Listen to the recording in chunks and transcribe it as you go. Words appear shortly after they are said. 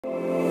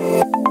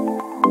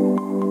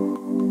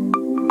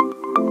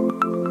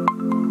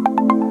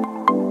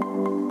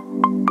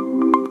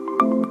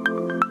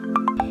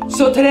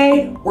So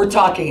today we're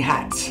talking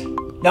hats.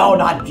 No,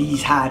 not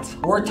these hats.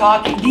 We're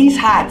talking these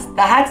hats.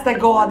 The hats that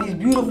go on these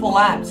beautiful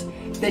lamps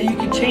that you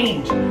can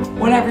change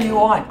whenever you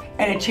want.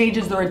 And it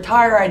changes their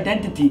entire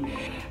identity.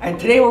 And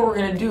today what we're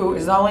gonna do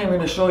is not only am I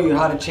gonna show you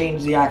how to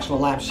change the actual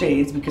lamp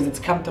shades, because it's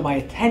come to my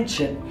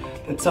attention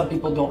that some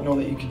people don't know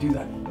that you can do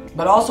that.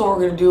 But also what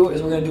we're gonna do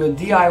is we're gonna do a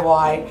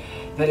DIY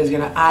that is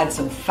gonna add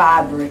some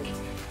fabric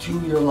to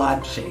your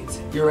lampshades.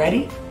 You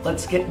ready?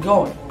 Let's get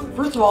going.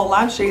 First of all,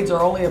 lampshades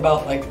are only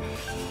about like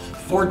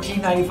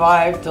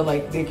 $14.95 to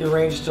like, they can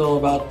range till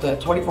about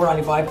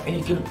 $24.95, and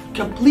you can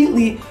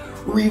completely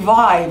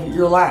revive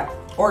your lamp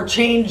or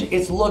change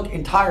its look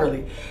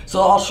entirely.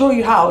 So I'll show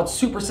you how. It's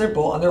super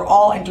simple and they're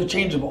all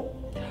interchangeable.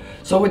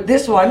 So with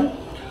this one,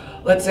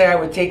 let's say I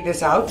would take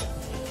this out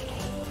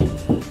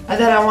and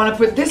then I want to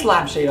put this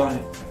lampshade on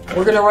it.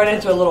 We're gonna run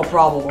into a little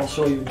problem. I'll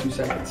show you in 2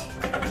 seconds.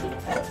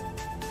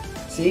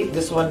 See,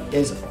 this one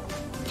is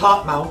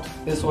top mount,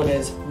 this one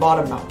is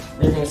bottom mount.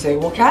 You're gonna say,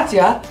 well,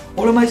 Katya,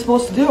 what am I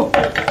supposed to do?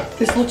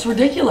 This looks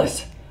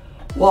ridiculous.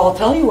 Well, I'll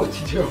tell you what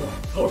to do,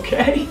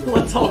 okay?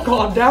 Let's all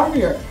calm down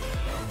here.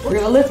 We're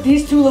gonna lift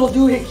these 2 little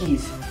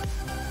doohickeys.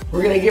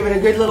 We're gonna give it a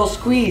good little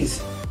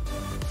squeeze.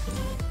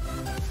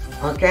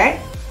 Okay?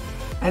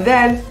 And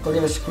then we're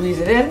gonna squeeze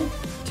it in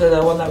to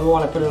the one that we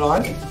wanna put it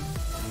on.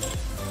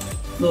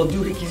 Little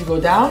doohickeys go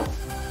down.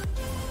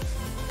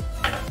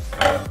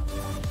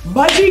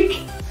 Magic!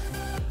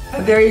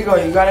 And there you go,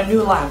 you got a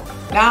new lamp.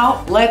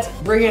 Now let's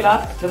bring it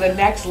up to the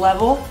next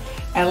level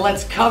and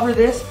let's cover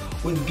this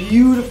with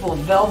beautiful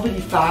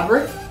velvety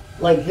fabric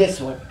like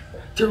this one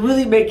to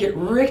really make it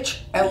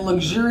rich and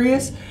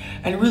luxurious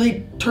and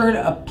really turn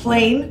a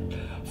plain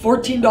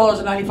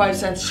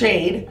 $14.95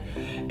 shade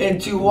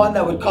into one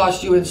that would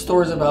cost you in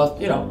stores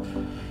about, you know,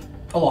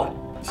 a lot.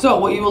 So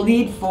what you will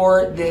need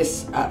for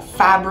this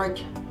fabric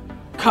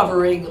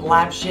covering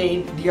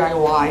lampshade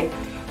DIY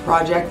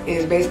project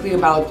is basically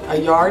about a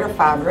yard of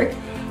fabric.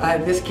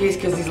 In this case,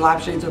 because these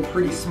lampshades are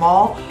pretty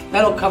small,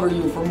 that'll cover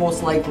you for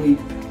most likely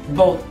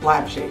both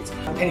lampshades.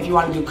 And if you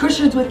want to do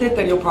cushions with it,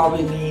 then you'll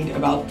probably need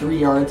about 3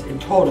 yards in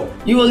total.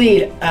 You will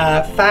need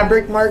a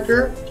fabric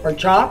marker or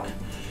chalk.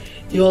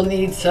 You'll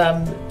need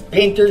some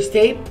painter's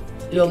tape.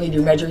 You'll need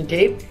your measuring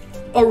tape.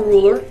 A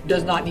ruler,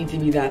 does not need to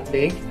be that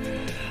big.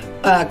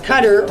 A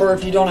cutter, or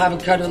if you don't have a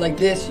cutter like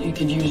this, you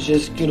could use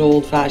just good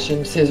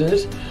old-fashioned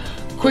scissors.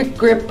 Quick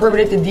grip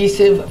permanent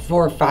adhesive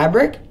for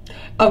fabric.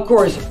 Of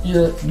course,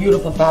 your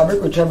beautiful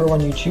fabric, whichever one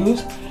you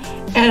choose.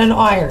 And an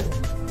iron.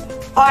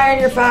 Iron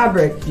your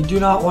fabric. You do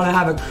not want to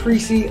have a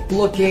creasy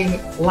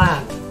looking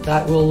lamp.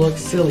 That will look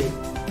silly.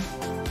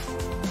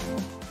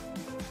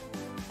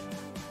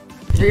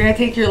 You're going to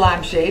take your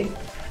lampshade.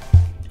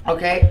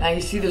 Okay, now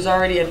you see there's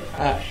already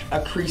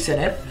a crease in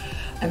it.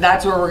 And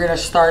that's where we're going to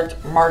start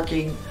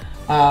marking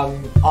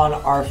on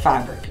our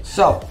fabric.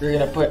 So you're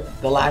going to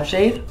put the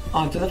lampshade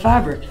onto the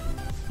fabric.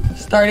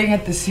 Starting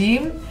at the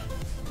seam,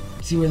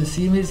 see where the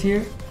seam is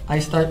here? I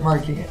start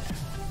marking it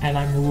and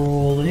I'm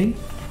rolling.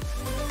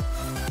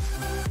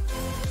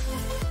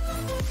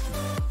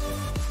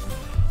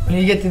 When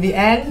you get to the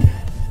end,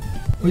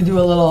 we do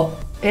a little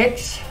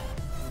X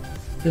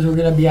because we're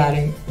going to be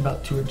adding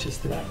about 2 inches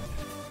to that.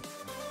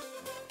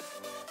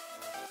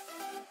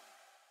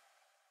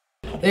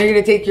 Then you're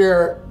going to take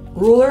your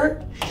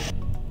ruler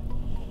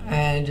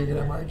and you're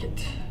going to mark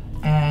it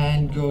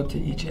and go to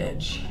each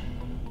edge.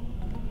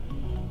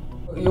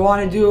 What you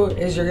want to do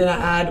is you're going to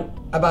add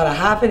about a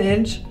 ½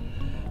 inch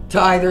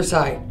to either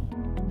side.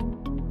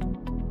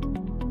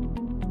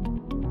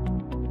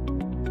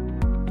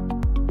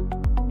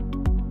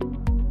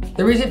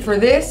 The reason for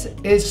this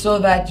is so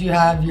that you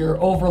have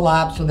your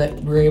overlap so that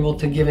we're able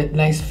to give it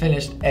nice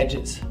finished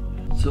edges.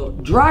 So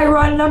dry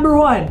run number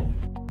 1.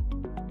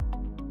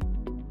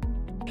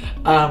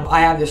 I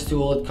have this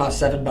tool, it costs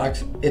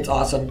 $7. It's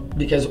awesome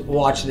because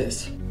watch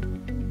this.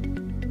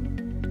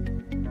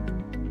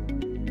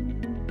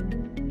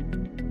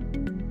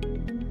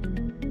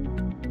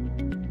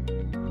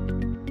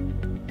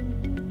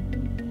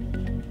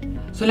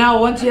 So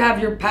now once you have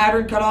your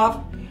pattern cut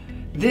off,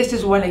 this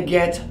is when it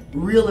gets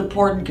real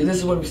important because this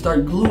is when we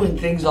start gluing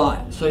things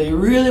on. So you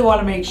really want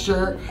to make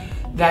sure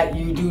that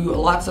you do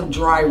lots of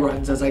dry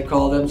runs, as I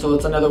call them. So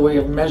it's another way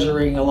of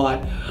measuring a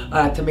lot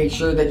to make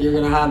sure that you're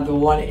going to have the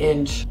 ½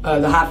 inch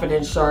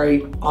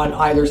on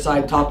either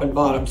side, top and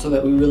bottom, so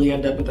that we really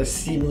end up with a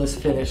seamless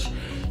finish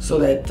so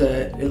that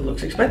it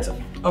looks expensive.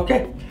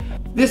 Okay,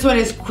 this one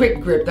is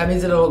quick grip. That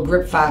means it'll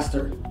grip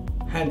faster,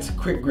 hence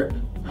quick grip.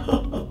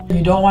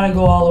 You don't want to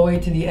go all the way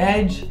to the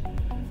edge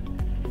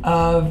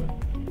of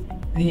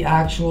the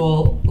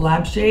actual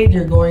lampshade.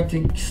 You're going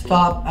to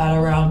stop at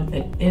around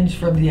 1 inch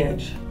from the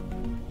edge.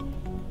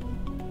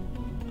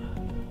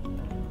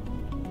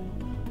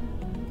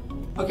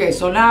 Okay,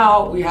 so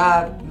now we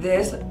have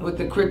this with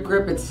the quick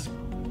grip. It's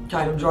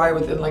kind of dry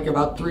within like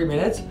about 3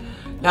 minutes.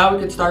 Now we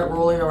can start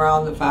rolling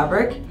around the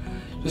fabric.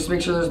 Just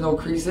make sure there's no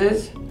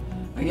creases.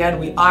 Again,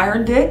 we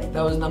ironed it.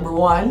 That was number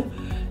 1.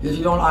 If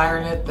you don't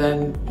iron it,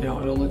 then you know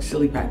it'll look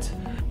silly pants.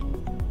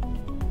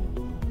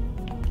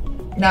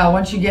 Now,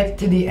 once you get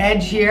to the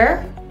edge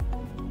here,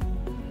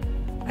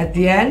 at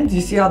the end,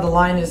 you see how the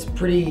line is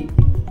pretty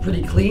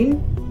clean?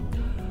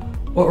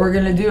 What we're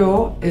gonna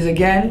do is,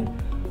 again,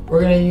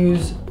 we're gonna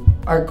use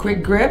our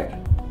quick grip.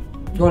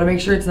 You wanna make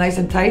sure it's nice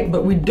and tight,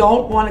 but we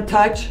don't wanna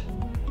touch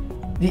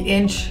the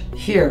inch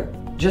here,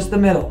 just the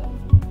middle.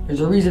 There's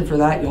a reason for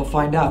that, you'll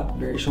find out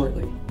very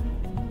shortly.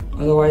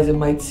 Otherwise it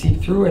might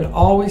seep through, and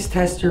always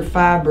test your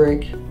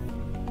fabric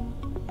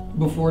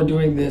before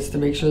doing this to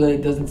make sure that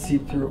it doesn't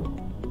seep through.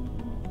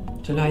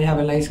 So now you have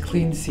a nice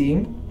clean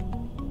seam.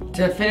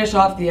 To finish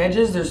off the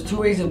edges, there's two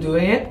ways of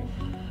doing it.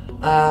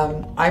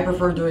 I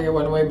prefer doing it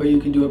one way, but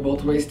you can do it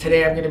both ways.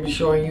 Today I'm going to be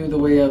showing you the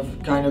way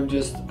of kind of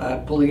just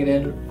pulling it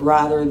in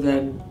rather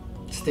than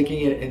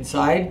sticking it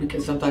inside,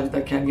 because sometimes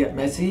that can get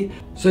messy.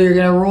 So you're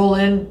going to roll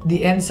in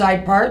the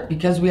inside part.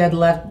 Because we had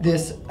left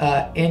this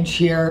inch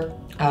here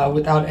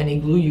without any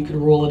glue, you can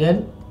roll it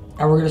in.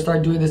 And we're going to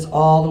start doing this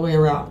all the way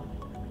around.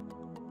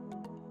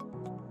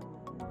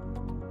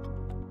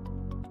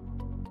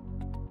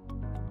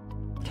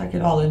 Tuck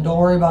it all in. Don't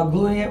worry about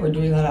gluing it. We're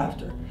doing that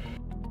after.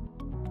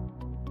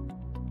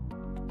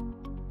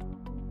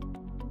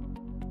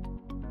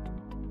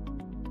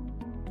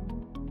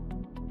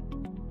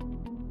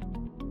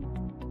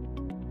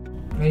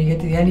 When you get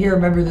to the end here,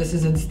 remember this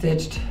isn't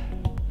stitched.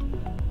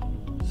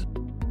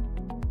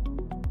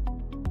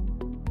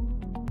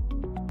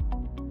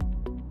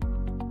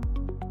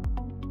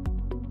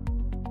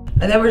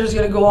 And then we're just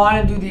going to go on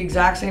and do the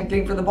exact same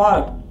thing for the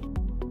bottom.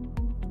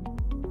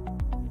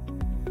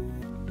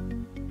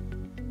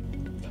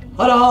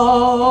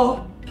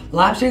 Ta-da!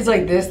 Lampshades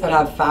like this that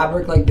have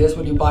fabric like this,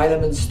 when you buy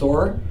them in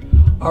store,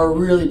 are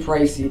really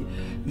pricey.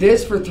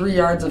 This for 3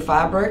 yards of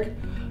fabric,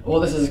 well,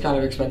 this is kind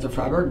of expensive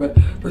fabric,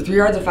 but for 3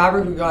 yards of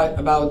fabric, we got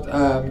about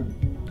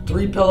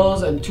 3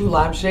 pillows and 2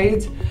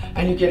 lampshades,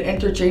 and you can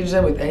interchange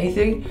them with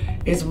anything.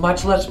 It's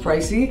much less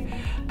pricey,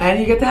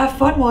 and you get to have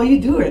fun while you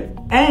do it.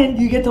 And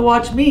you get to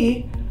watch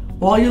me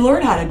while you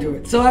learn how to do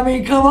it. So, I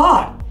mean, come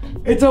on.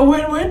 It's a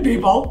win-win,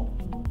 people.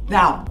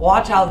 Now,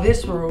 watch how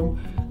this room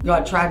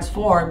got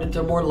transformed into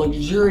a more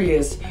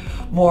luxurious,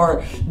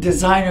 more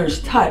designer's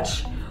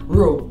touch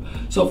room.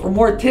 So for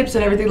more tips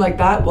and everything like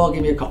that, well,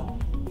 give me a call,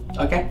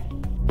 okay?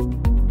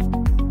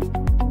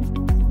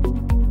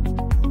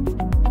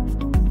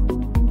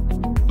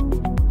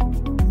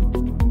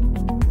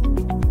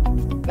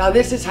 Now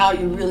this is how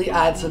you really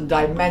add some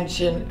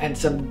dimension and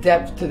some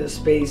depth to the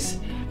space,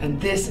 and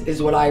this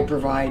is what I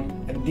provide,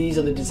 and these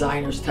are the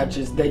designer's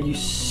touches that you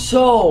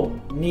so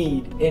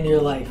need in your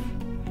life.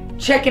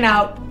 Checking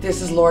out, this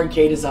is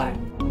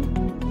LaurinKDesign.